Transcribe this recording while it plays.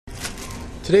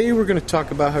Today we're going to talk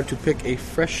about how to pick a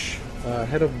fresh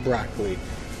head of broccoli.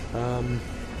 A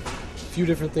few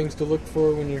different things to look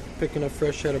for when you're picking a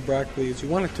fresh head of broccoli is you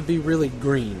want it to be really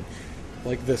green,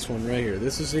 like this one right here.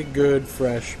 This is a good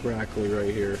fresh broccoli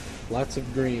right here. Lots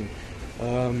of green.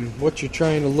 What you're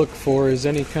trying to look for is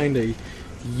any kind of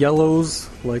yellows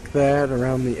like that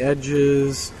around the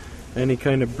edges, any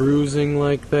kind of bruising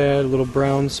like that, little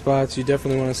brown spots you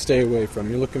definitely want to stay away from.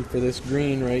 You're looking for this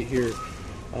green right here.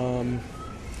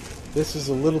 This is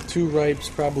a little too ripe, it's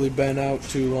probably been out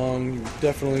too long. You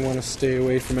definitely want to stay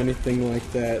away from anything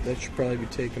like that. That should probably be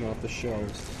taken off the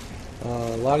shelves.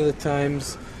 A lot of the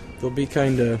times they'll be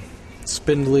kind of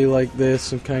spindly like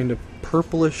this and kind of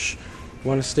purplish. You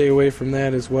want to stay away from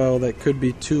that as well. That could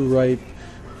be too ripe.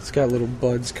 It's got little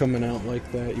buds coming out like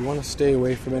that. You want to stay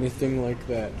away from anything like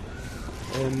that.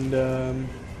 And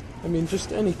I mean,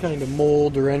 just any kind of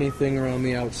mold or anything around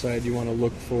the outside you want to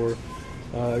look for.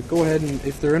 Go ahead and,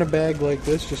 if they're in a bag like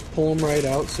this, just pull them right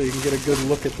out so you can get a good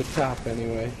look at the top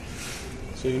anyway.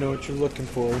 So you know what you're looking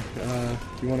for.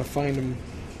 You want to find them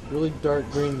really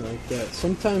dark green like that.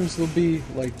 Sometimes they'll be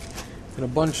like in a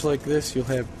bunch like this, you'll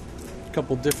have a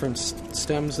couple different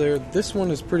stems there. This one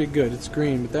is pretty good, it's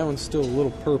green, but that one's still a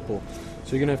little purple.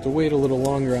 So you're going to have to wait a little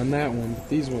longer on that one, but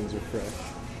these ones are fresh.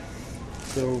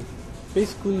 So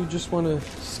basically you just want to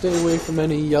stay away from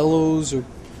any yellows or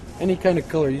any kind of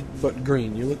color but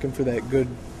green. You're looking for that good,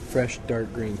 fresh,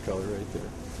 dark green color right there.